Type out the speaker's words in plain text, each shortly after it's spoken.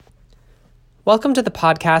Welcome to the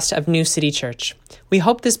podcast of New City Church. We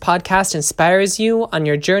hope this podcast inspires you on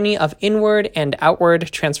your journey of inward and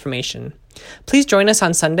outward transformation. Please join us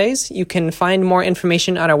on Sundays. You can find more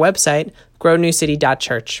information on our website,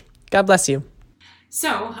 grownewcity.church. God bless you.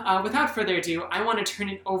 So, without further ado, I want to turn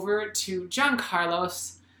it over to John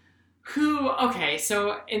Carlos,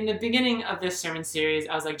 so in the beginning of this sermon series,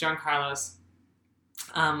 I was like, John Carlos,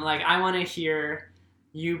 I want to hear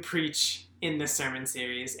you preach in this sermon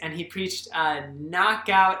series. And he preached a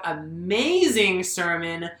knockout, amazing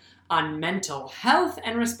sermon on mental health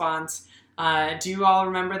and response. Do you all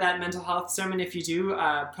remember that mental health sermon? If you do,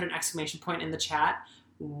 put an exclamation point in the chat.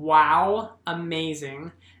 Wow,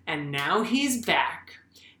 amazing. And now he's back.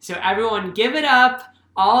 So everyone give it up.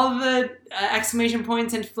 All of the exclamation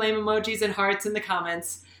points and flame emojis and hearts in the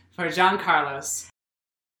comments for John Carlos.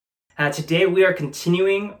 Today we are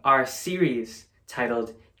continuing our series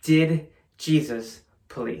titled, Did Jesus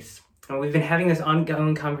Police? And we've been having this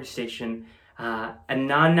ongoing conversation, a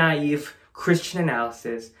non-naive Christian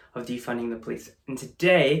analysis of defunding the police. And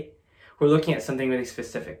today we're looking at something really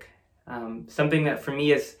specific, something that for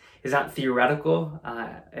me is not theoretical.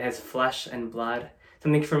 It has flesh and blood.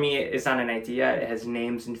 Something for me is not an idea. It has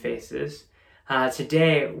names and faces.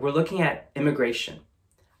 Today we're looking at immigration,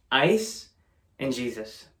 ICE, and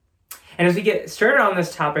Jesus. And as we get started on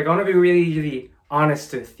this topic, I want to be really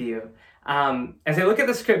honest with you. As I look at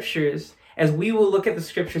the scriptures, as we will look at the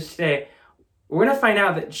scriptures today, we're going to find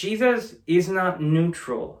out that Jesus is not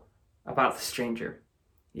neutral about the stranger.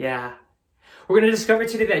 Yeah. We're going to discover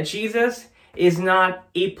today that Jesus is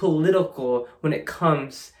not apolitical when it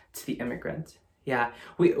comes to the immigrant. Yeah.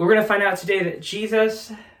 We're going to find out today that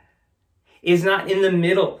Jesus is not in the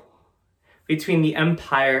middle between the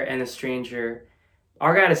empire and the stranger.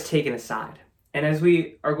 Our God is taken aside. And as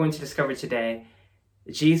we are going to discover today,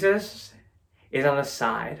 Jesus is on the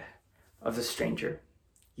side of the stranger.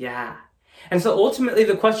 Yeah. And so ultimately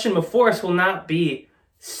the question before us will not be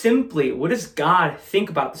simply, what does God think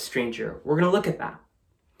about the stranger? We're going to look at that.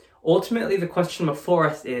 Ultimately the question before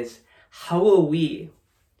us is, how will we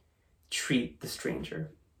treat the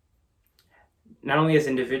stranger? Not only as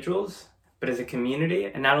individuals, but as a community,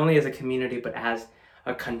 and not only as a community, but as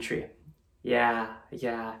a country. Yeah.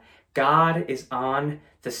 God is on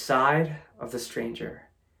the side of the stranger,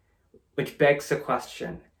 which begs the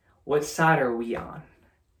question, what side are we on?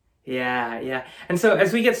 Yeah. And so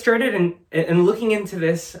as we get started and looking into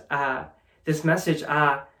this message,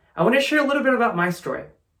 I want to share a little bit about my story.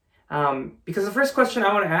 Because the first question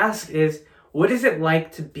I want to ask is, what is it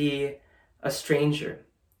like to be a stranger?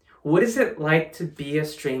 What is it like to be a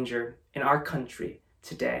stranger in our country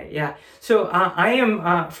today? Yeah. So I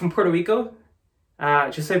am from Puerto Rico.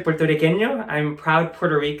 Yo soy puertorriqueño. I'm proud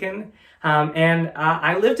Puerto Rican. And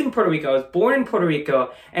I lived in Puerto Rico. I was born in Puerto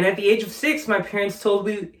Rico. And at the age of 6, my parents told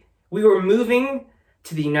me we were moving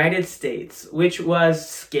to the United States, which was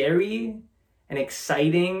scary and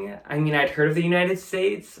exciting. I mean, I'd heard of the United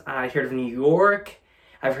States. I'd heard of New York.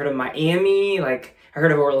 I've heard of Miami. I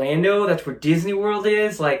heard of Orlando. That's where Disney World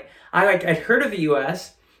is. I'd heard of the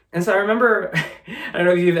U.S. And so I remember, I don't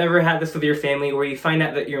know if you've ever had this with your family where you find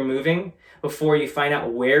out that you're moving before you find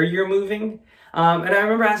out where you're moving. And I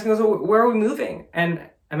remember asking, where are we moving? And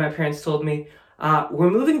my parents told me, we're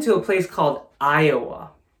moving to a place called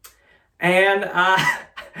Iowa. And I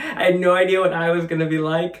had no idea what Iowa was going to be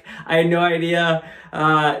like. I had no idea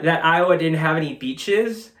that Iowa didn't have any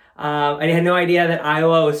beaches. I had no idea that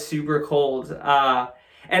Iowa was super cold. And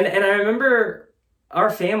I remember our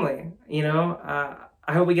family,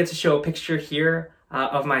 I hope we get to show a picture here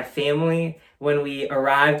of my family when we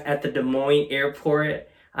arrived at the Des Moines airport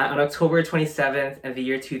on October 27th of the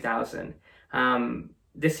year 2000.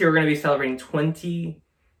 This year we're going to be celebrating 20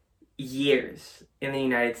 years in the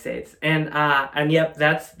United States. And yep,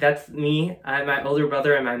 that's me, my older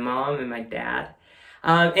brother and my mom and my dad.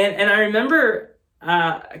 And I remember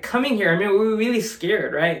coming here. I mean, we were really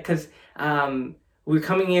scared, right? Because we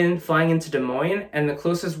were flying into Des Moines, and the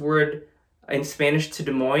closest word in Spanish to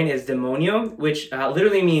Des Moines is demonio, which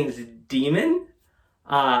literally means demon.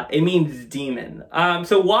 It means demon.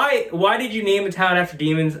 So why did you name a town after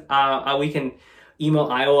demons? We can email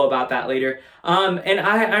Iowa about that later. And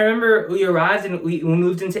I remember we arrived and we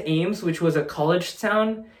moved into Ames, which was a college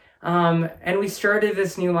town. And we started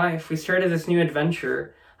this new life. We started this new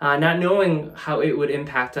adventure, not knowing how it would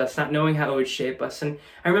impact us, not knowing how it would shape us. And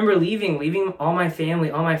I remember leaving all my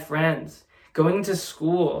family, all my friends, going to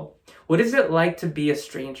school. What is it like to be a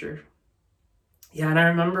stranger? Yeah, and I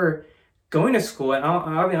remember going to school, and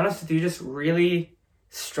I'll be honest with you, just really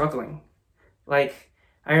struggling. I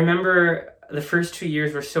remember the first 2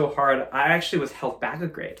 years were so hard, I actually was held back a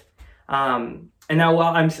grade. And now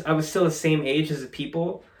while I was still the same age as the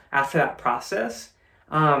people after that process,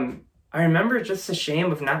 I remember just the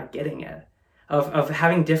shame of not getting it, of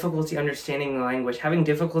having difficulty understanding the language, having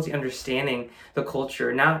difficulty understanding the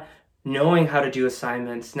culture, not knowing how to do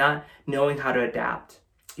assignments, not knowing how to adapt.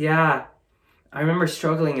 Yeah, I remember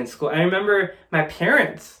struggling in school. I remember my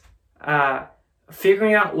parents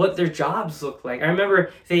figuring out what their jobs looked like. I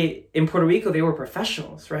remember in Puerto Rico, they were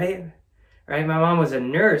professionals, right? Right? My mom was a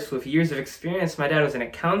nurse with years of experience. My dad was an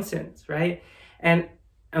accountant, right? And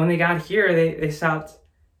when they got here,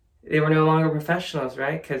 they were no longer professionals,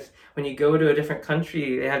 right? Because when you go to a different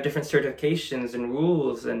country, they have different certifications and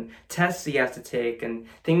rules and tests you have to take and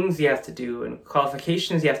things you have to do and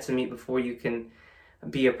qualifications you have to meet before you can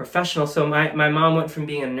be a professional. So my mom went from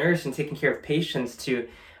being a nurse and taking care of patients to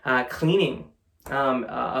cleaning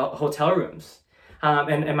hotel rooms.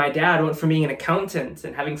 And my dad went from being an accountant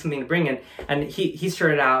and having something to bring in, and he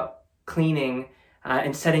started out cleaning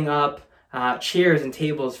and setting up chairs and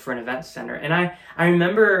tables for an event center. And I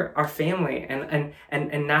remember our family and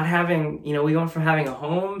not having, we went from having a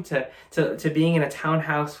home to being in a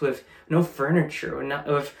townhouse with no furniture,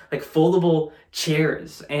 with like foldable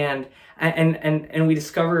chairs, and we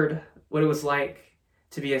discovered what it was like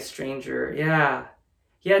to be a stranger. Yeah.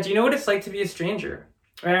 Do you know what it's like to be a stranger?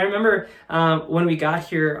 Right? I remember when we got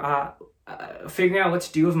here, figuring out what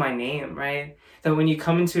to do with my name, right? That when you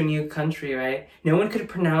come into a new country, right, no one could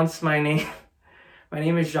pronounce my name. My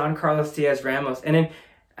name is Jean Carlos Diaz Ramos, and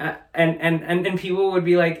then people would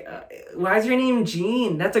be like, "Why is your name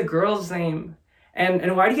Jean? That's a girl's name,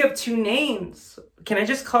 and why do you have two names? Can I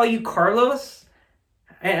just call you Carlos?"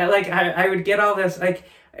 I would get all this, like,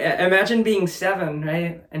 imagine being 7,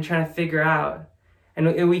 right, and trying to figure out.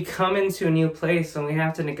 And we come into a new place and we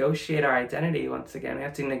have to negotiate our identity once again. We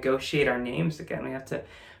have to negotiate our names again. We have to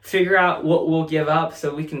figure out what we'll give up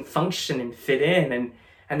so we can function and fit in.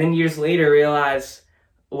 And then years later realize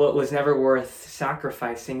what was never worth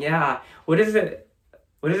sacrificing. Yeah, what does it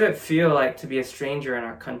feel like to be a stranger in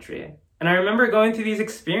our country? And I remember going through these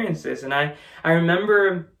experiences, and I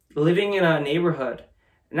remember living in a neighborhood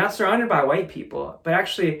not surrounded by white people, but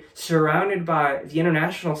actually surrounded by the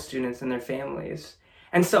international students and their families.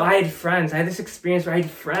 And so I had this experience where I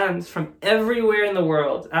had friends from everywhere in the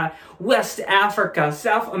world, West Africa,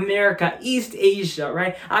 South America, East Asia,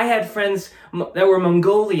 right? I had friends that were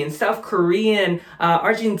Mongolian, South Korean,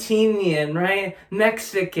 Argentinian, right?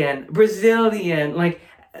 Mexican, Brazilian,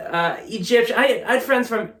 Egyptian. I had friends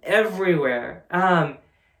from everywhere.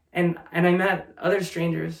 And I met other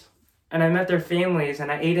strangers, and I met their families,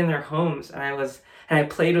 and I ate in their homes, and I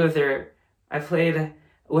played with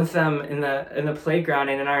them in the playground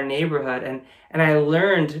and in our neighborhood, and I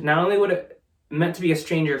learned not only what it meant to be a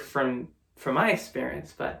stranger from my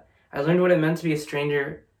experience, but I learned what it meant to be a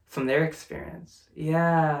stranger from their experience.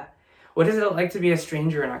 Yeah. What is it like to be a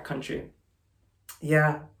stranger in our country?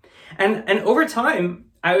 Yeah. And over time,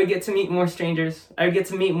 I would get to meet more strangers. I would get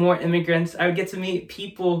to meet more immigrants. I would get to meet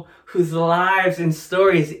people whose lives and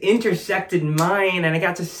stories intersected mine, and I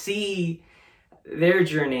got to see their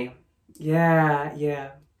journey.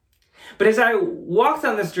 Yeah. But as I walked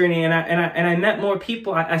on this journey and I met more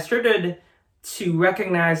people, I started to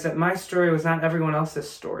recognize that my story was not everyone else's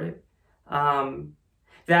story.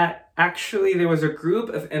 That actually there was a group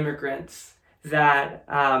of immigrants that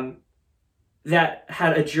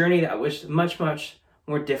had a journey that was much, much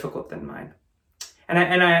more difficult than mine.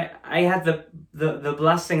 And I had the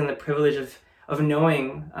blessing and the privilege of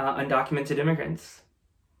knowing undocumented immigrants.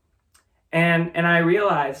 And I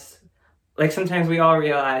realized, like sometimes we all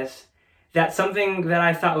realize, that something that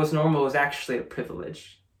I thought was normal was actually a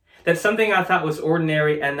privilege. That something I thought was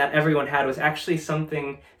ordinary and that everyone had was actually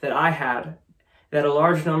something that I had, that a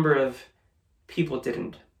large number of people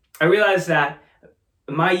didn't. I realized that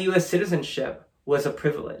my U.S. citizenship was a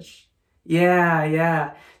privilege.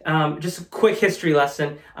 Yeah. Just a quick history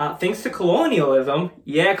lesson. Thanks to colonialism.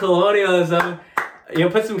 Yeah, colonialism.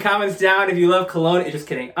 Put some comments down if you love colonial. Just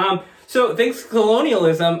kidding. So thanks to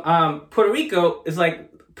colonialism, Puerto Rico is like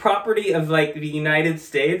property of like the United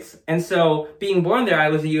States, and so being born there, I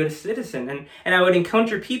was a U.S. citizen, and I would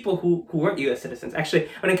encounter people who weren't U.S. citizens. Actually,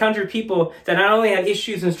 I would encounter people that not only had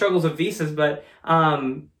issues and struggles with visas, but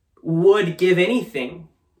would give anything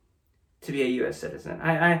to be a U.S. citizen.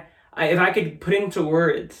 I if I could put into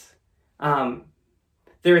words,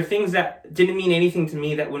 there are things that didn't mean anything to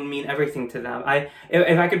me that would mean everything to them.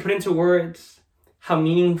 If I could put into words how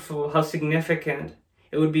meaningful, how significant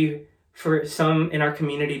it would be for some in our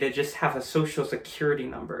community to just have a social security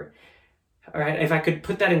number, all right? If I could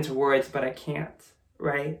put that into words, but I can't,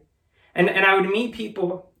 right? And I would meet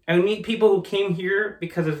people I would meet people who came here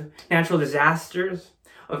because of natural disasters,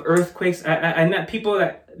 of earthquakes. I met people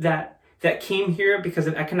that came here because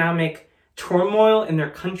of economic turmoil in their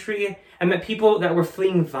country. I met people that were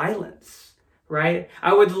fleeing violence, right?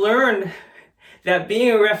 I would learn that being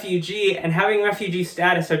a refugee and having refugee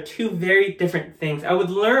status are two very different things. I would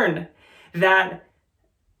learn that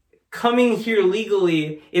coming here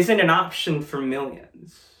legally isn't an option for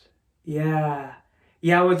millions. Yeah,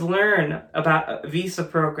 I would learn about visa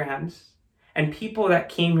programs and people that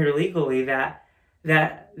came here legally that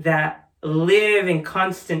live in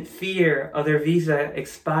constant fear of their visa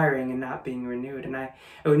expiring and not being renewed. And I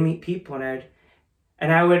would meet people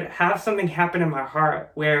and I would have something happen in my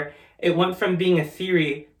heart where it went from being a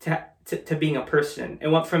theory to being a person. It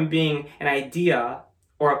went from being an idea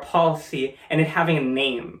or a policy and it having a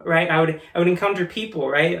name, right? I would encounter people,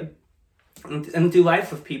 right? And do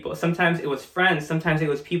life with people. Sometimes it was friends. Sometimes it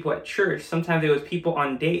was people at church. Sometimes it was people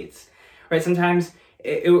on dates, right? Sometimes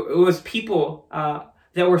it was people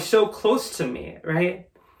that were so close to me, right?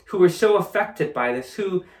 Who were so affected by this,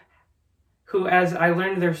 who as I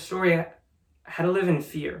learned their story, had to live in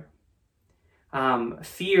fear.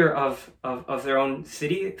 Fear of their own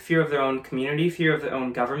city, fear of their own community, fear of their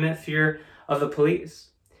own government, fear of the police,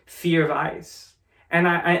 fear of ICE. And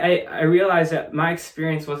I realized that my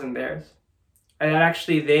experience wasn't theirs. And that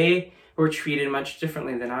actually they were treated much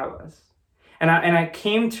differently than I was. And I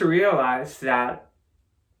came to realize that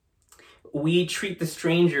we treat the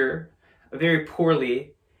stranger very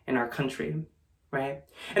poorly in our country, right?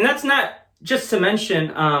 And that's not just to mention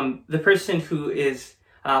the person who is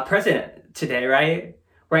president today, right?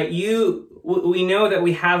 We know that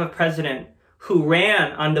we have a president who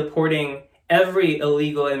ran on deporting every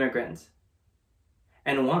illegal immigrant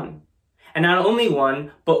and won. And not only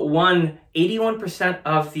won, but won 81%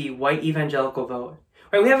 of the white evangelical vote.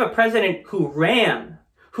 Right? We have a president who ran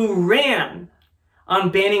on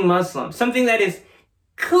banning Muslims, something that is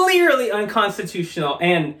clearly unconstitutional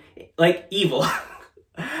and like evil.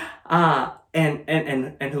 And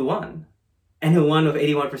who won? And who won with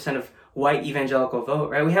 81% of white evangelical vote,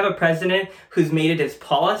 right? We have a president who's made it his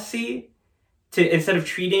policy to, instead of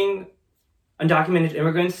treating undocumented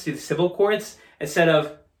immigrants through the civil courts, instead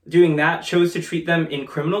of doing that, chose to treat them in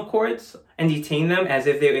criminal courts and detain them as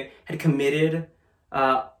if they had committed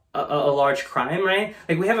a large crime, right?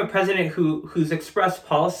 Like we have a president whose expressed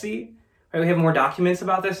policy, right? We have more documents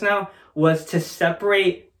about this now, was to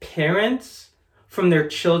separate parents from their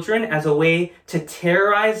children as a way to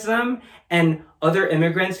terrorize them and other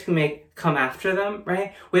immigrants who may come after them,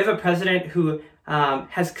 right? We have a president who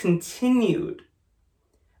has continued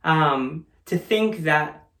to think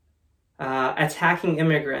that attacking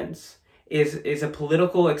immigrants is a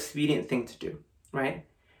political expedient thing to do, right?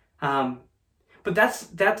 But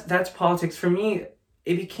that's politics. For me,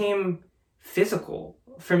 it became physical.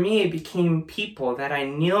 For me, it became people that I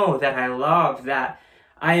know, that I love, that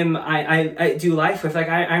I do life with. Like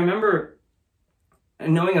I remember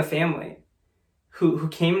knowing a family who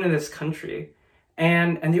came into this country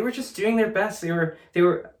and they were just doing their best. They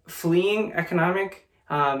were fleeing economic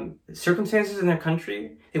circumstances in their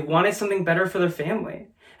country. They wanted something better for their family.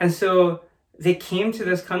 And so they came to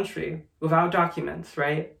this country without documents,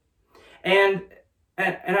 right? And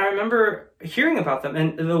I remember hearing about them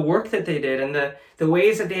and the work that they did and the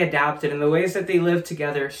ways that they adapted and the ways that they lived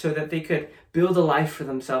together so that they could build a life for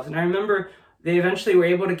themselves. And I remember they eventually were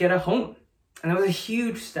able to get a home. And that was a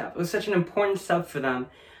huge step. It was such an important step for them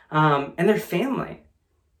and their family.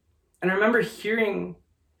 And I remember hearing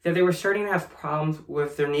that they were starting to have problems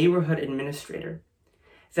with their neighborhood administrator.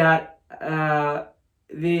 That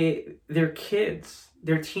their kids,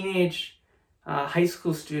 their teenage high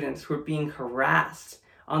school students were being harassed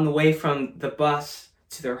on the way from the bus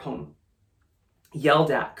to their home.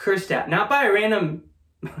 Yelled at, cursed at, not by a random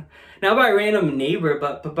neighbor,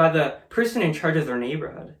 but by the person in charge of their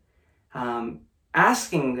neighborhood.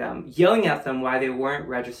 Asking them, yelling at them why they weren't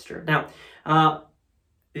registered. Now,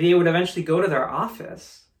 they would eventually go to their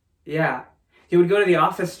office. Yeah. They would go to the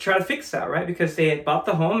office to try to fix that, right? Because they had bought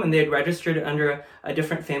the home and they had registered it under a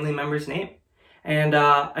different family member's name.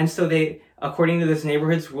 And so they, according to this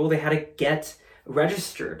neighborhood's rule, they had to get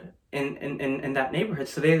registered in that neighborhood.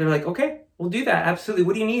 So they're like, okay, we'll do that. Absolutely.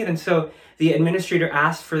 What do you need? And so the administrator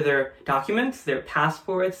asked for their documents, their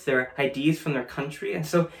passports, their IDs from their country. And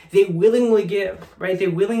so they willingly give, right? They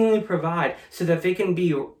willingly provide so that they can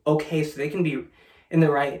be okay, so they can be in the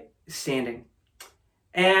right standing.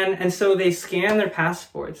 And so they scan their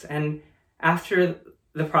passports. And after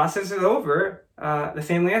the process is over, the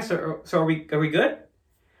family asks, so are we good?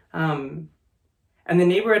 And the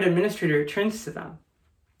neighborhood administrator turns to them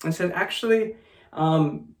and says, actually,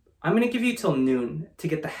 I'm going to give you till noon to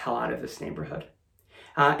get the hell out of this neighborhood.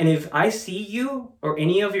 And if I see you or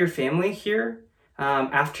any of your family here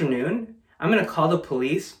afternoon, I'm going to call the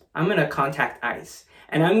police. I'm going to contact ICE.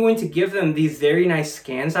 And I'm going to give them these very nice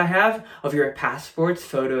scans I have of your passports,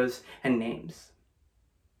 photos, and names.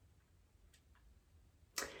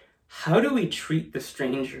 How do we treat the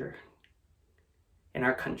stranger in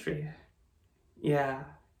our country? Yeah.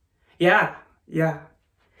 Why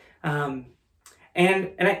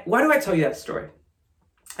do I tell you that story?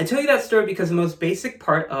 I tell you that story because the most basic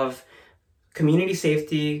part of community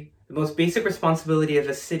safety, the most basic responsibility of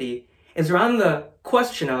a city is around the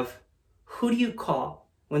question of who do you call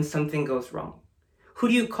when something goes wrong? Who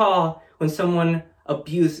do you call when someone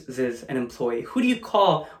abuses an employee? Who do you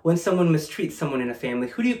call when someone mistreats someone in a family?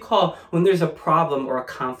 Who do you call when there's a problem or a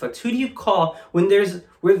conflict? Who do you call when there's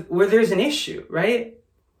where there's an issue, right?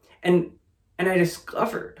 And I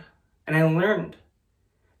discovered and I learned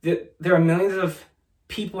that there are millions of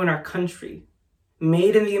people in our country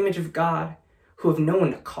made in the image of God who have no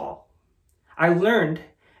one to call. I learned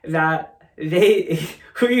that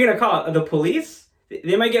who are you going to call? The police?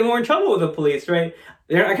 They might get more in trouble with the police, right?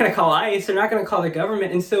 They're not going to call ICE. They're not going to call the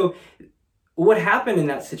government. And so what happened in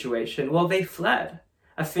that situation? Well, they fled.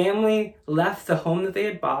 A family left the home that they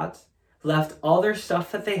had bought, left all their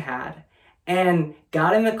stuff that they had, and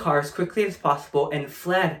got in the car as quickly as possible and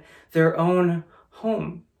fled their own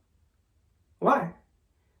home. Why?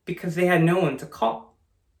 Because they had no one to call.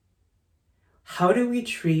 How do we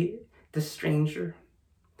treat the stranger?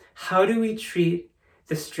 How do we treat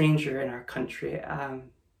the stranger in our country?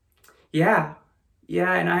 And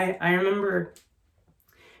I remember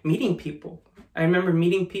meeting people. I remember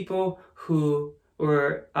meeting people who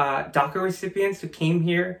were DACA recipients who came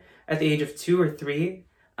here at the age of 2 or 3,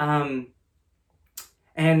 and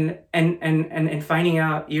finding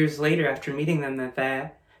out years later after meeting them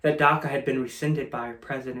that DACA had been rescinded by our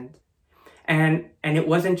president. And it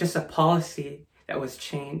wasn't just a policy that was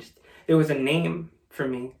changed. There was a name for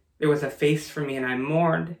me. There was a face for me, and I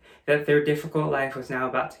mourned that their difficult life was now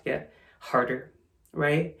about to get harder,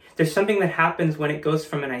 right? There's something that happens when it goes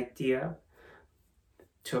from an idea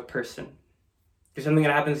to a person. There's something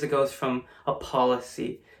that happens that goes from a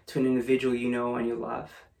policy to an individual you know and you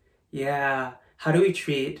love. Yeah, how do we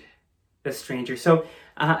treat the stranger? So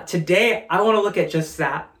today I want to look at just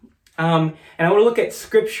that. And I want to look at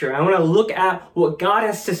scripture. I want to look at what God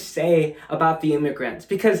has to say about the immigrants.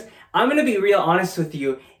 Because I'm going to be real honest with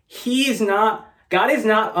you. God is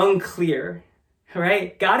not unclear,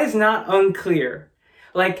 right? God is not unclear.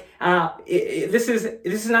 Like, this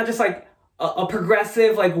is not just like a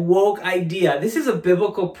progressive, like woke idea. This is a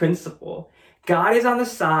biblical principle. God is on the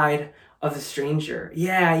side of the stranger.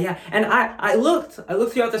 Yeah. And I looked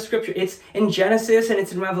throughout the scripture. It's in Genesis and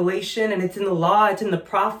it's in Revelation and it's in the law, it's in the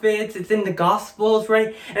prophets, it's in the gospels,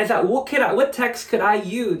 right? And I thought, what text could I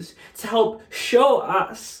use to help show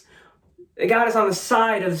us that God is on the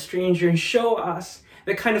side of the stranger and show us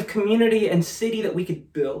the kind of community and city that we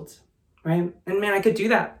could build, right? And man, I could do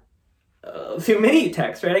that through many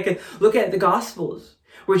texts, right? I could look at the gospels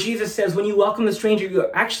where Jesus says, when you welcome the stranger,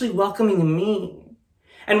 you're actually welcoming me.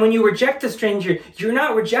 And when you reject a stranger, you're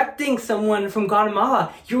not rejecting someone from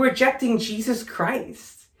Guatemala. You're rejecting Jesus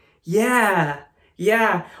Christ. Yeah.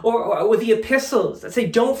 Or with the epistles that say,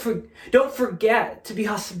 don't forget to be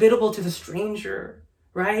hospitable to the stranger,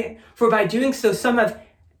 right? For by doing so, some have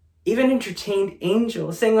even entertained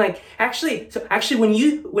angels, saying like, actually, when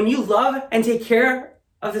you love and take care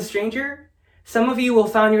of the stranger, some of you will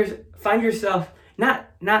find yourself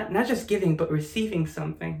not just giving, but receiving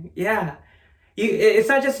something. Yeah. It's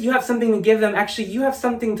not just you have something to give them. Actually, you have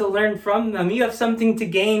something to learn from them. You have something to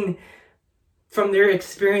gain from their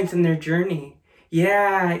experience and their journey.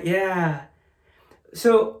 Yeah.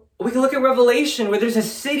 So we can look at Revelation where there's a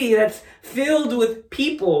city that's filled with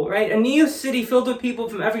people, right? A new city filled with people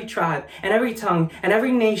from every tribe and every tongue and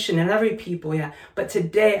every nation and every people. Yeah. But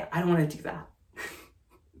today, I don't want to do that.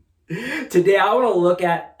 Today, I want to look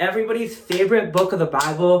at everybody's favorite book of the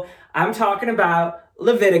Bible. I'm talking about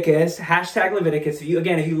Leviticus, hashtag Leviticus. If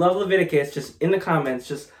you love Leviticus, just in the comments,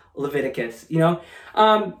 just Leviticus, No,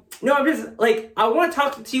 I'm just like, I want to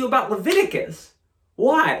talk to you about Leviticus.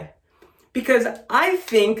 Why? Because I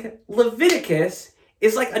think Leviticus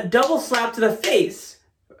is like a double slap to the face,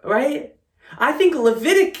 right? I think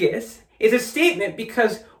Leviticus is a statement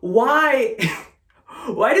because why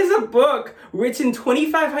does a book written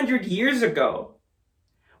 2,500 years ago,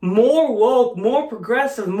 more woke, more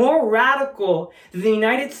progressive, more radical than the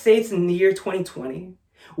United States in the year 2020?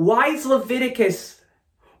 Why is Leviticus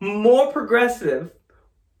more progressive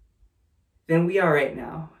than we are right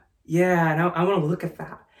now? Yeah, and I want to look at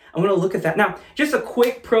that. I want to look at that. Now, just a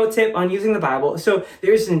quick pro tip on using the Bible. So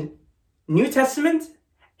there's a New Testament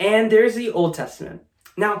and there's the Old Testament.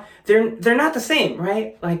 Now, they're not the same,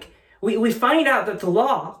 right? Like, we find out that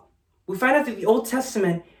the Old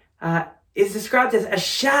Testament is described as a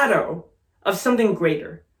shadow of something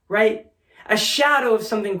greater, right? A shadow of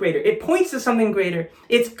something greater. It points to something greater.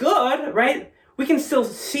 It's good, right? We can still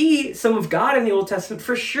see some of God in the Old Testament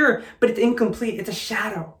for sure, but it's incomplete. It's a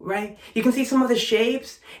shadow, right? You can see some of the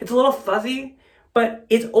shapes. It's a little fuzzy, but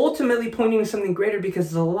it's ultimately pointing to something greater because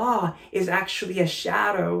the law is actually a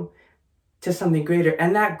shadow to something greater.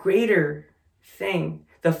 And that greater thing,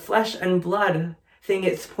 the flesh and blood thing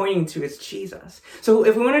it's pointing to, is Jesus. So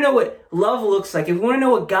if we want to know what love looks like, if we want to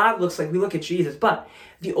know what God looks like, we look at Jesus. But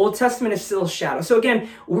the Old Testament is still a shadow. So again,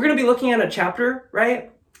 we're going to be looking at a chapter,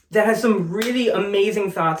 right, that has some really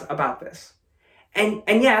amazing thoughts about this. And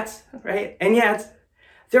yet,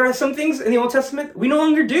 there are some things in the Old Testament we no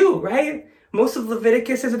longer do, right? Most of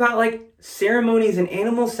Leviticus is about like ceremonies and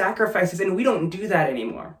animal sacrifices, and we don't do that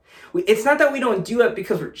anymore. It's not that we don't do it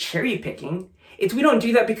because we're cherry picking. We don't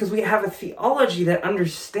do that because we have a theology that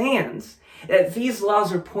understands that these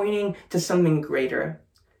laws are pointing to something greater,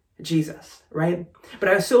 Jesus, right? But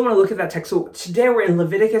I still want to look at that text. So today we're in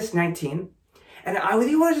Leviticus 19, and I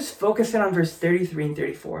really want to just focus in on verse 33 and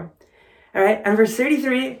 34. All right, and verse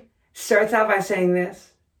 33 starts out by saying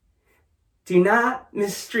this: do not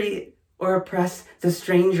mistreat or oppress the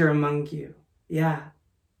stranger among you. Yeah,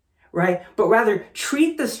 right? But rather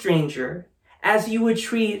treat the stranger as you would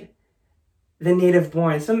treat the native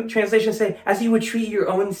born. Some translations say, as you would treat your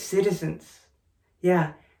own citizens.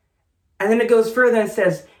 Yeah. And then it goes further and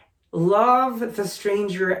says, love the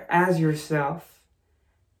stranger as yourself.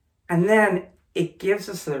 And then it gives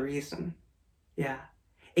us the reason. Yeah.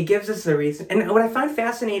 It gives us the reason. And what I find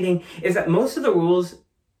fascinating is that most of the rules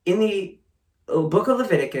in the book of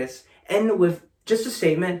Leviticus end with just a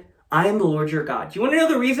statement, I am the Lord your God. Do you want to know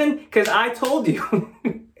the reason? Because I told you.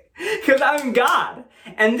 Because I'm God.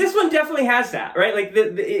 And this one definitely has that, right? Like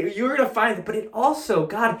you're going to find it, but it also,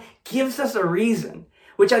 God gives us a reason,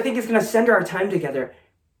 which I think is going to center our time together.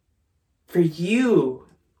 For you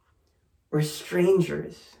were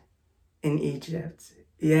strangers in Egypt.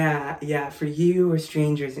 Yeah, for you were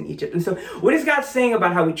strangers in Egypt. And so what is God saying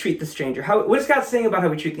about how we treat the stranger? What is God saying about how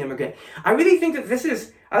we treat the immigrant? I really think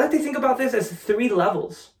that I like to think about this as 3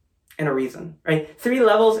 levels and a reason, right? 3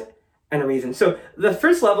 levels and a reason. So the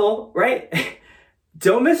first level, right?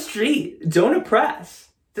 Don't mistreat, don't oppress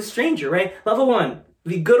the stranger, right? Level 1,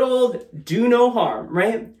 the good old do no harm,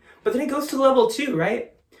 right? But then it goes to level 2,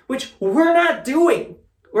 right? Which we're not doing,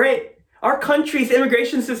 right? Our country's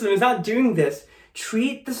immigration system is not doing this.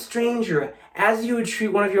 Treat the stranger as you would treat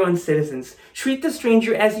one of your own citizens. Treat the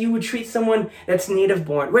stranger as you would treat someone that's native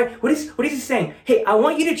born, right? What is he saying? Hey, I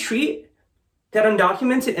want you to treat that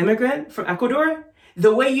undocumented immigrant from Ecuador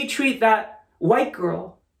the way you treat that white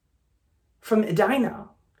girl from Edina.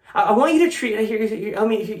 I want you to treat,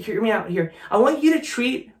 hear me out here. I want you to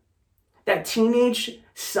treat that teenage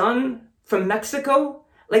son from Mexico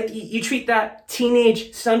like you treat that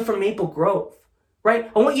teenage son from Maple Grove, right?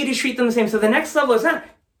 I want you to treat them the same. So the next level is not,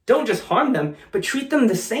 don't just harm them, but treat them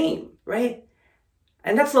the same, right?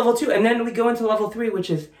 And that's level 2. And then we go into level 3, which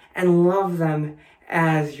is, and love them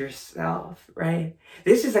as yourself, right?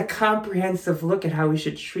 This is a comprehensive look at how we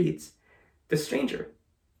should treat the stranger.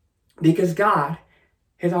 Because God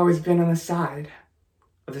has always been on the side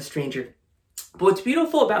of the stranger. But what's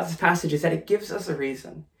beautiful about this passage is that it gives us a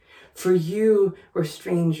reason. For you were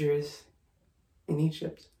strangers in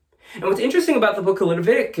Egypt. And what's interesting about the book of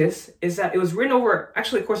Leviticus is that it was written over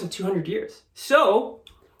actually a course of 200 years. So,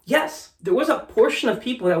 yes, there was a portion of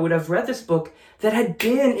people that would have read this book that had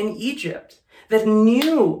been in Egypt, that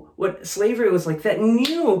knew what slavery was like, that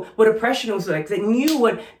knew what oppression was like, that knew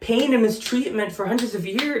what pain and mistreatment for hundreds of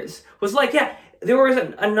years was like. Yeah, there was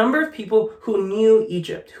a number of people who knew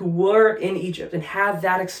Egypt, who were in Egypt and had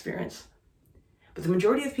that experience. But the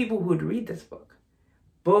majority of people who would read this book,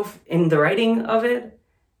 both in the writing of it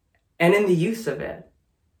and in the use of it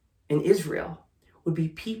in Israel, would be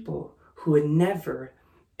people who had never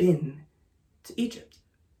been to Egypt.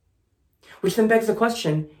 Which then begs the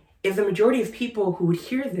question, if the majority of people who would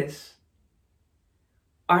hear this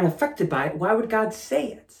aren't affected by it, why would God say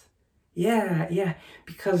it? Yeah,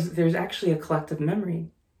 because there's actually a collective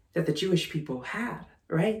memory that the Jewish people had,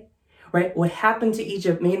 right? Right? What happened to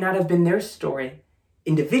Egypt may not have been their story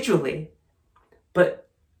individually, but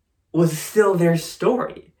was still their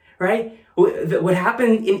story, right? What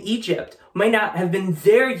happened in Egypt might not have been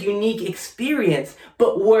their unique experience,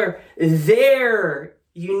 but were their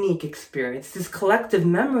unique experience, this collective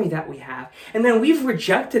memory that we have. And then we've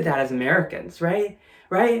rejected that as Americans, right?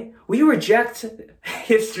 Right? We reject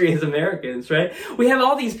history as Americans, right? We have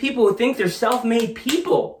all these people who think they're self-made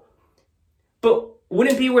people, but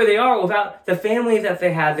wouldn't be where they are without the family that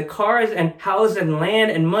they had, the cars and houses and land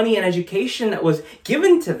and money and education that was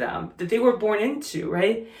given to them, that they were born into,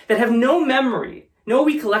 right? That have no memory, no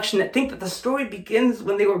recollection, that think that the story begins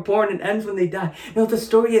when they were born and ends when they die. No, the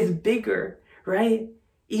story is bigger, right?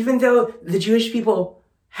 Even though the Jewish people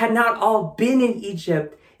had not all been in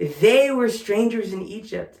Egypt, they were strangers in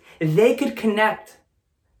Egypt. They could connect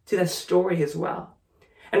to the story as well.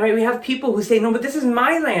 And right, we have people who say, no, but this is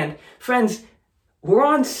my land. Friends, we're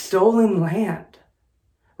on stolen land,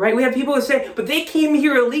 right? We have people who say, but they came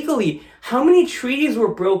here illegally. How many treaties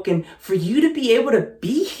were broken for you to be able to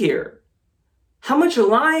be here? How much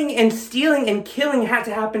lying and stealing and killing had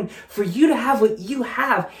to happen for you to have what you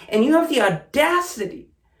have? And you have the audacity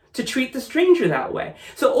to treat the stranger that way.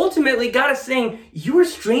 So ultimately, God is saying, you are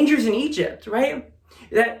strangers in Egypt, right?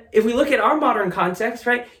 That if we look at our modern context,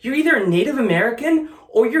 right, you're either a Native American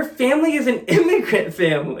or your family is an immigrant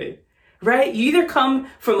family. Right? You either come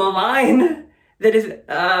from a line that is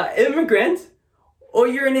immigrant or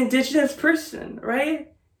you're an indigenous person,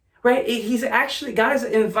 right? Right? God is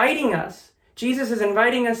inviting us. Jesus is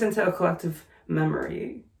inviting us into a collective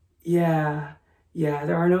memory. Yeah,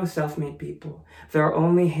 there are no self-made people. There are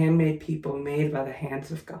only handmade people made by the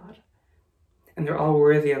hands of God. And they're all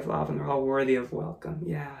worthy of love and they're all worthy of welcome.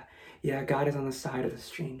 Yeah, God is on the side of the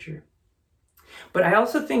stranger. But I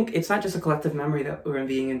also think it's not just a collective memory that we're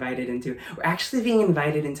being invited into. We're actually being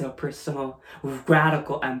invited into a personal,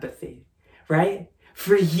 radical empathy, right?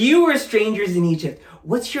 For you are strangers in Egypt.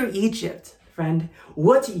 What's your Egypt, friend?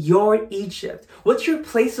 What's your Egypt? What's your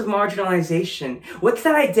place of marginalization? What's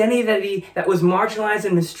that identity that was marginalized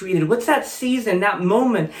and mistreated? What's that season, that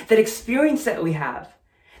moment, that experience that we have?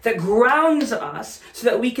 That grounds us so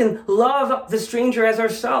that we can love the stranger as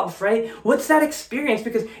ourselves, right? What's that experience?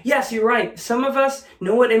 Because yes, you're right. Some of us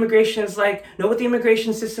know what immigration is like, know what the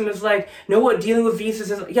immigration system is like, know what dealing with visas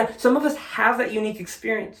is like. Yeah, some of us have that unique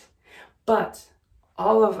experience. But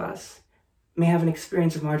all of us may have an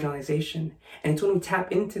experience of marginalization. And it's when we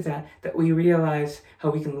tap into that we realize how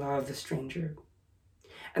we can love the stranger.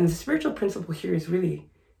 And the spiritual principle here is really,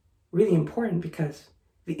 really important because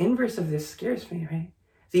the inverse of this scares me, right?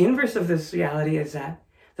 The inverse of this reality is that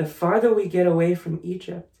the farther we get away from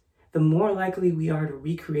Egypt, the more likely we are to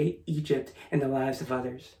recreate Egypt in the lives of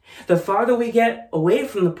others. The farther we get away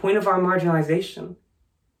from the point of our marginalization,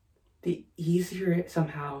 the easier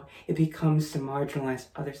somehow it becomes to marginalize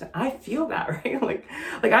others. And I feel that, right? Like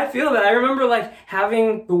I feel that. I remember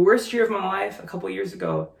having the worst year of my life a couple years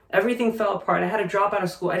ago. Everything fell apart. I had to drop out of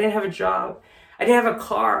school. I didn't have a job. I didn't have a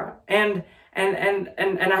car. And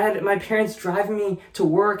I had my parents driving me to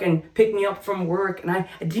work and pick me up from work, and I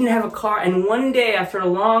didn't have a car. And one day, after a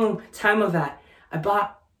long time of that, I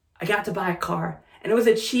got to buy a car, and it was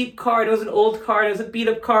a cheap car. It was an old car. It was a beat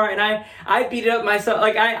up car, and I beat it up myself.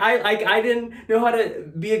 I didn't know how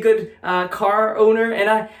to be a good car owner, and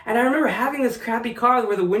I remember having this crappy car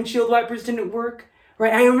where the windshield wipers didn't work.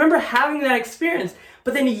 Right? I remember having that experience.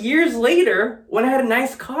 But then years later, when I had a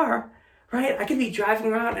nice car, right, I could be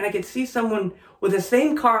driving around and I could see someone with the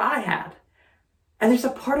same car I had. And there's a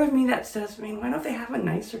part of me that says, man, why don't they have a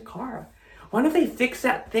nicer car? Why don't they fix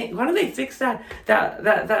that thing? Why don't they fix that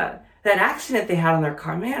accident they had on their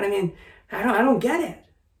car? Man, I mean, I don't get it.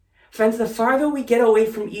 Friends, the farther we get away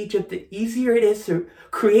from Egypt, the easier it is to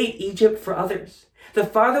create Egypt for others. The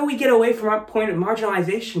farther we get away from our point of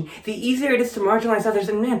marginalization, the easier it is to marginalize others.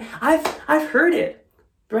 And man, I've heard it,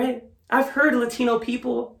 right? I've heard Latino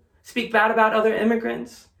people speak bad about other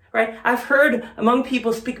immigrants, right? I've heard Hmong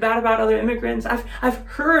people speak bad about other immigrants. I've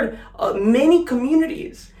heard many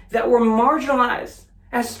communities that were marginalized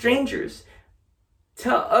as strangers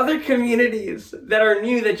tell other communities that are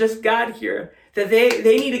new, that just got here, that they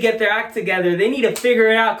need to get their act together. They need to figure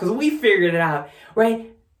it out because we figured it out,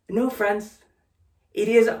 right? No, friends. It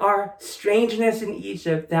is our strangeness in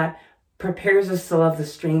Egypt that prepares us to love the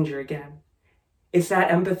stranger again. It's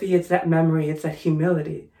that empathy, it's that memory, it's that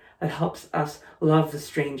humility that helps us love the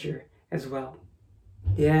stranger as well.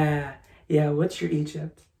 Yeah, what's your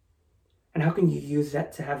Egypt? And how can you use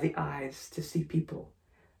that to have the eyes to see people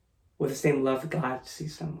with the same love God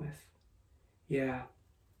sees them with? Yeah.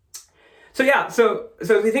 So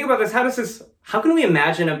if we think about this, how can we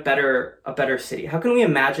imagine a better city? How can we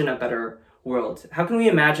imagine a better world? How can we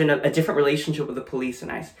imagine a different relationship with the police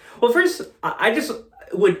and ICE? Well, first,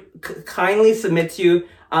 would kindly submit to you,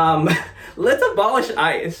 let's abolish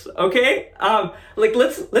ICE, okay?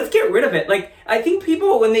 Let's get rid of it. Like, I think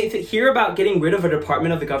people, when they hear about getting rid of a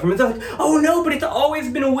department of the government, they're like, oh no, but it's always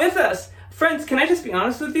been with us. Friends, can I just be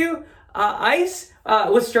honest with you? ICE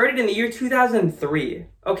was started in the year 2003,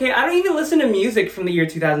 okay? I don't even listen to music from the year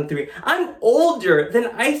 2003. I'm older than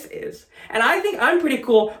ICE is. And I think I'm pretty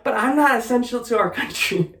cool, but I'm not essential to our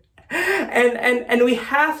country. And we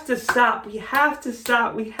have to stop. We have to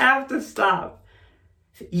stop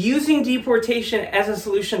using deportation as a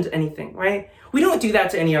solution to anything, right? We don't do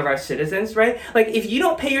that to any of our citizens, right? Like, if you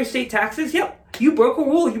don't pay your state taxes, yep, you broke a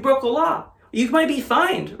rule, you broke a law. You might be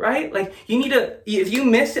fined, right? Like, if you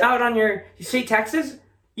miss out on your state taxes,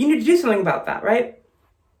 you need to do something about that, right?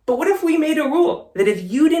 But what if we made a rule that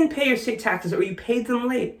if you didn't pay your state taxes or you paid them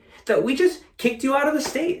late, that we just kicked you out of the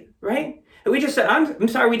state, right? And we just said, I'm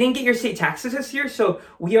sorry, we didn't get your state taxes this year, so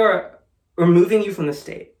we are removing you from the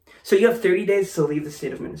state. So you have 30 days to leave the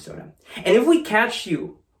state of Minnesota. And if we catch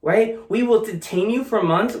you, right, we will detain you for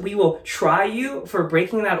months. We will try you for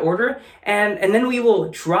breaking that order. And then we will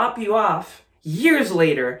drop you off years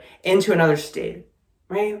later into another state,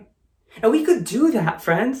 right? And we could do that,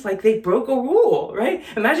 friends. Like, they broke a rule, right?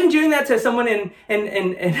 Imagine doing that to someone in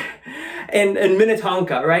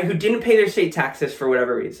Minnetonka, right, who didn't pay their state taxes for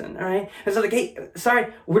whatever reason, all right? And so, like, hey,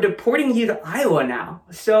 sorry, we're deporting you to Iowa now.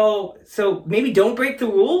 So maybe don't break the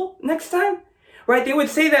rule next time, right? They would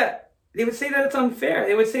say that it's unfair.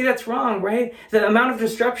 They would say that's wrong, right? The amount of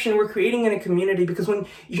disruption we're creating in a community, because when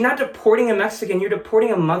you're not deporting a Mexican, you're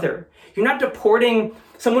deporting a mother. You're not deporting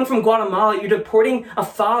someone from Guatemala, you're deporting a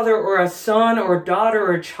father or a son or a daughter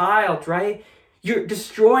or a child, right? You're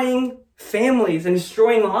destroying families and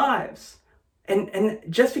destroying lives. And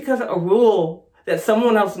just because a rule that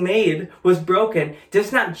someone else made was broken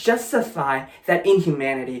does not justify that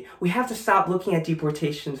inhumanity. We have to stop looking at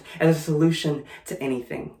deportations as a solution to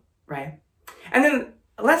anything, right? And then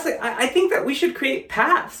lastly, I think that we should create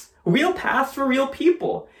paths, real paths for real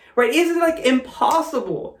people, right? It isn't like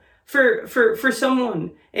impossible for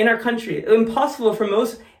someone in our country, impossible for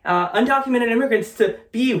most undocumented immigrants to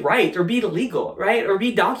be right or be legal, right? Or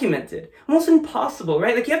be documented. Almost impossible,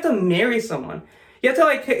 right? Like, you have to marry someone. You have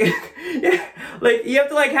to you have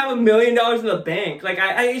to have $1 million in the bank. Like,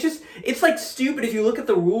 it's like stupid if you look at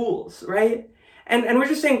the rules, right? And we're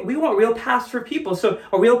just saying we want real paths for people. So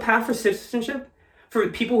a real path for citizenship for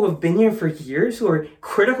people who have been here for years, who are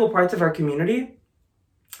critical parts of our community,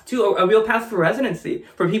 to a real path for residency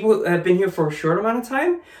for people who have been here for a short amount of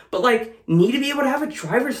time, but need to be able to have a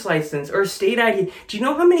driver's license or a state ID. Do you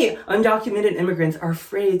know how many undocumented immigrants are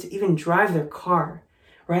afraid to even drive their car,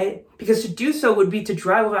 right? Because to do so would be to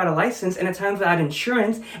drive without a license and at times without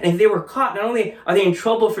insurance. And if they were caught, not only are they in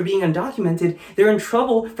trouble for being undocumented, they're in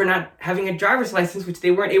trouble for not having a driver's license, which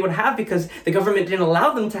they weren't able to have because the government didn't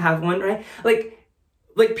allow them to have one, right?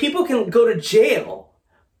 Like people can go to jail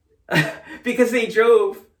because they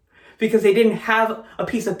didn't have a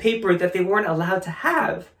piece of paper that they weren't allowed to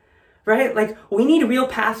have, right? Like, we need real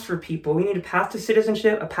paths for people. We need a path to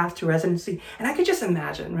citizenship, a path to residency. And I could just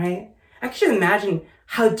imagine, right? I could just imagine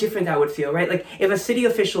how different that would feel, right? Like, if a city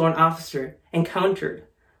official or an officer encountered,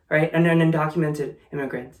 right, an undocumented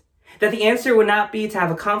immigrant, that the answer would not be to have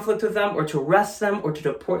a conflict with them or to arrest them or to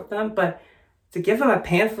deport them, but to give them a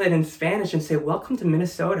pamphlet in Spanish and say, welcome to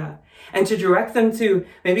Minnesota, and to direct them to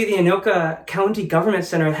maybe the Anoka County Government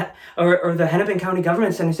Center or the Hennepin County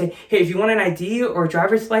Government Center and say, hey, if you want an ID or a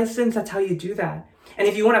driver's license, that's how you do that. And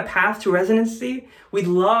if you want a path to residency, we'd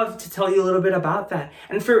love to tell you a little bit about that.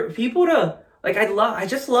 And for people to, I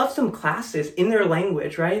just love some classes in their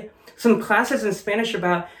language, right? Some classes in Spanish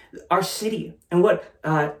about our city and what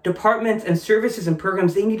departments and services and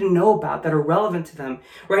programs they need to know about that are relevant to them,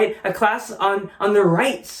 right? A class on their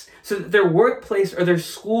rights so that their workplace or their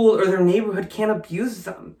school or their neighborhood can't abuse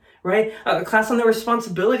them, right? A class on their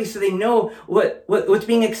responsibilities so they know what's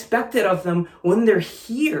being expected of them when they're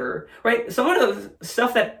here, right? Some of the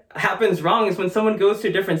stuff that happens wrong is when someone goes to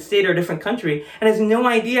a different state or a different country and has no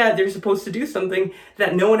idea they're supposed to do something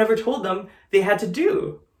that no one ever told them they had to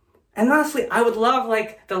do. And lastly, I would love,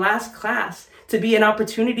 the last class to be an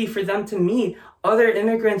opportunity for them to meet other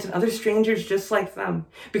immigrants and other strangers just like them,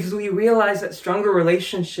 because we realize that stronger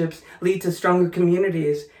relationships lead to stronger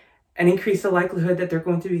communities and increase the likelihood that they're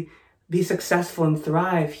going to be successful and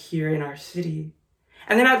thrive here in our city.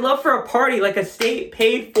 And then I'd love for a party, like a state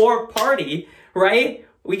paid for party, right?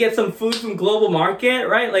 We get some food from Global Market,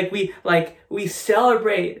 right? We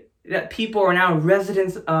celebrate that people are now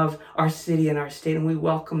residents of our city and our state, and we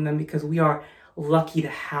welcome them because we are lucky to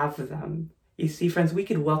have them. You see, friends, we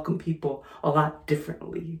could welcome people a lot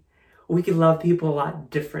differently. we could love people a lot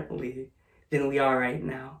differently than we are right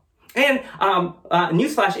now. And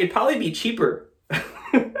newsflash, it'd probably be cheaper.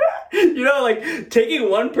 Like taking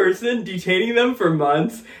one person, detaining them for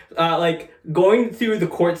months, like going through the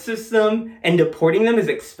court system and deporting them is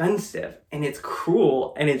expensive, and it's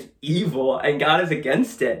cruel, and it's evil, and God is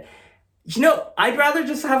against it. I'd rather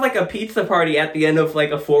just have like a pizza party at the end of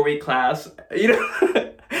like a 4-week class.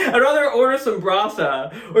 I'd rather order some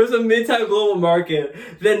brasa or some Midtown Global Market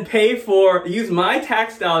than use my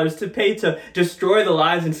tax dollars to pay to destroy the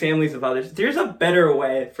lives and families of others. There's a better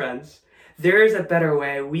way, friends. There is a better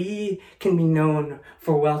way. We can be known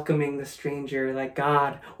for welcoming the stranger like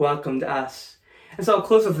God welcomed us. And so I'll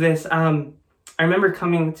close with this. I remember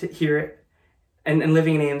coming to here and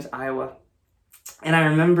living in Ames, Iowa. And I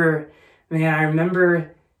remember how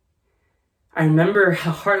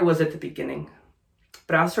hard it was at the beginning.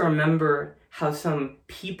 But I also remember how some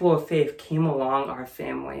people of faith came along our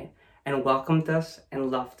family and welcomed us and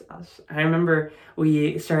loved us. I remember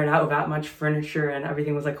we started out without much furniture, and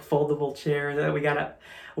everything was like a foldable chair that we got at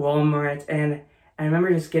Walmart. And I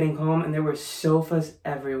remember just getting home, and there were sofas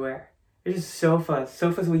everywhere. There's just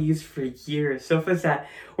sofas we used for years, sofas that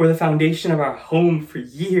were the foundation of our home for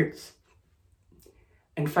years.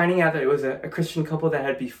 And finding out that it was a Christian couple that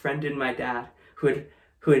had befriended my dad, who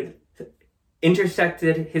had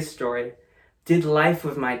intersected his story, did life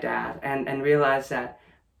with my dad, and realized that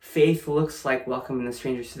faith looks like welcoming the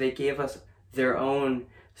stranger. So they gave us their own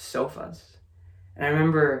sofas. And I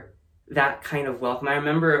remember that kind of welcome. I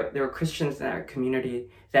remember there were Christians in our community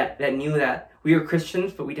that knew that we were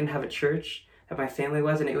Christians, but we didn't have a church, that my family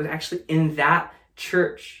was. And it was actually in that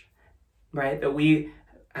church, right, that we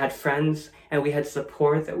had friends and we had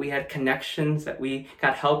support, that we had connections, that we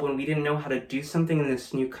got help when we didn't know how to do something in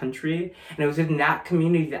this new country. And it was in that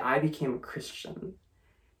community that I became a Christian.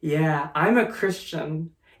 Yeah, I'm a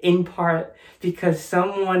Christian in part because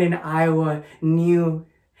someone in Iowa knew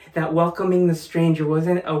that welcoming the stranger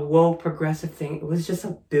wasn't a woke progressive thing. It was just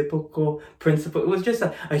a biblical principle. It was just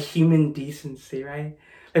a human decency, right?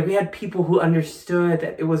 Like we had people who understood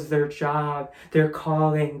that it was their job, their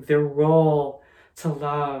calling, their role to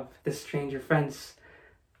love the stranger. Friends,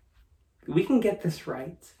 we can get this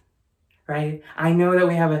right. Right? I know that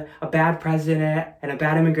we have a bad president and a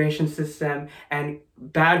bad immigration system and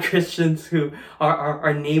bad Christians who are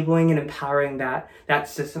enabling and empowering that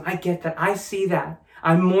system. I get that. I see that.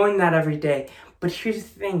 I mourn that every day. But here's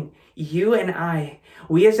the thing. You and I,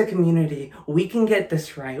 we as a community, we can get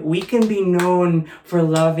this right. We can be known for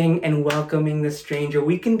loving and welcoming the stranger.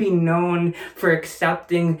 We can be known for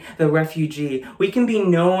accepting the refugee. We can be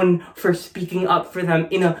known for speaking up for them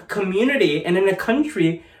in a community and in a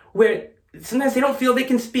country where sometimes they don't feel they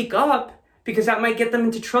can speak up because that might get them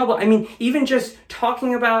into trouble. I mean, even just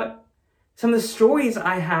talking about some of the stories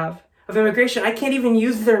I have of immigration, I can't even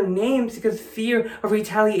use their names because fear of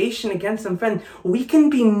retaliation against them. Friend, we can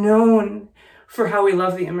be known for how we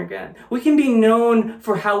love the immigrant. We can be known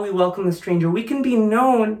for how we welcome the stranger. We can be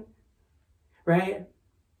known, right,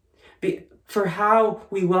 for how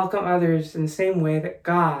we welcome others in the same way that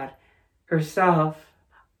God herself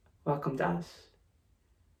welcomed us.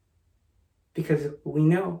 Because we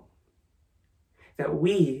know that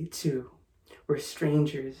we, too, were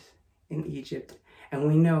strangers in Egypt. And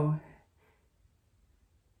we know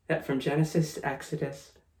that from Genesis to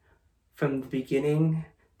Exodus, from the beginning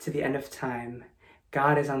to the end of time,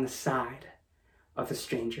 God is on the side of the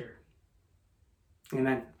stranger.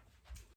 Amen.